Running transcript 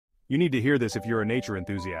You need to hear this if you're a nature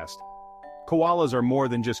enthusiast. Koalas are more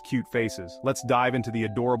than just cute faces. Let's dive into the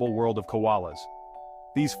adorable world of koalas.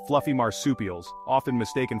 These fluffy marsupials, often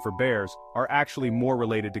mistaken for bears, are actually more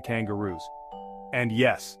related to kangaroos. And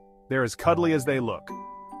yes, they're as cuddly as they look.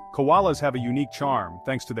 Koalas have a unique charm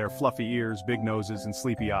thanks to their fluffy ears, big noses, and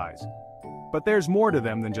sleepy eyes. But there's more to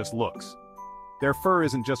them than just looks. Their fur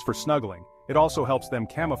isn't just for snuggling, it also helps them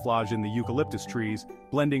camouflage in the eucalyptus trees,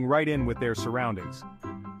 blending right in with their surroundings.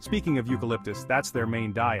 Speaking of eucalyptus, that's their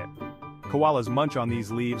main diet. Koalas munch on these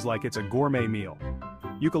leaves like it's a gourmet meal.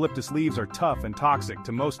 Eucalyptus leaves are tough and toxic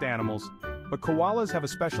to most animals, but koalas have a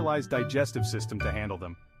specialized digestive system to handle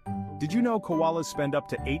them. Did you know koalas spend up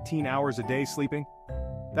to 18 hours a day sleeping?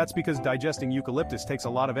 That's because digesting eucalyptus takes a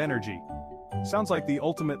lot of energy. Sounds like the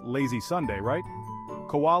ultimate lazy Sunday, right?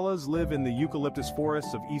 Koalas live in the eucalyptus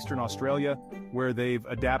forests of eastern Australia, where they've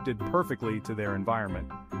adapted perfectly to their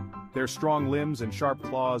environment. Their strong limbs and sharp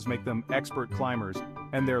claws make them expert climbers,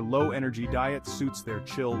 and their low-energy diet suits their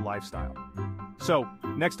chill lifestyle. So,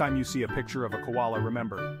 next time you see a picture of a koala,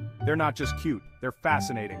 remember, they're not just cute, they're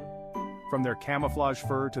fascinating. From their camouflage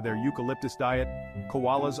fur to their eucalyptus diet,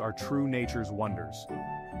 koalas are true nature's wonders.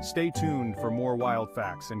 Stay tuned for more wild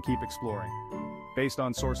facts and keep exploring. Based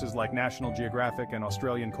on sources like National Geographic and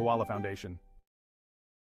Australian Koala Foundation.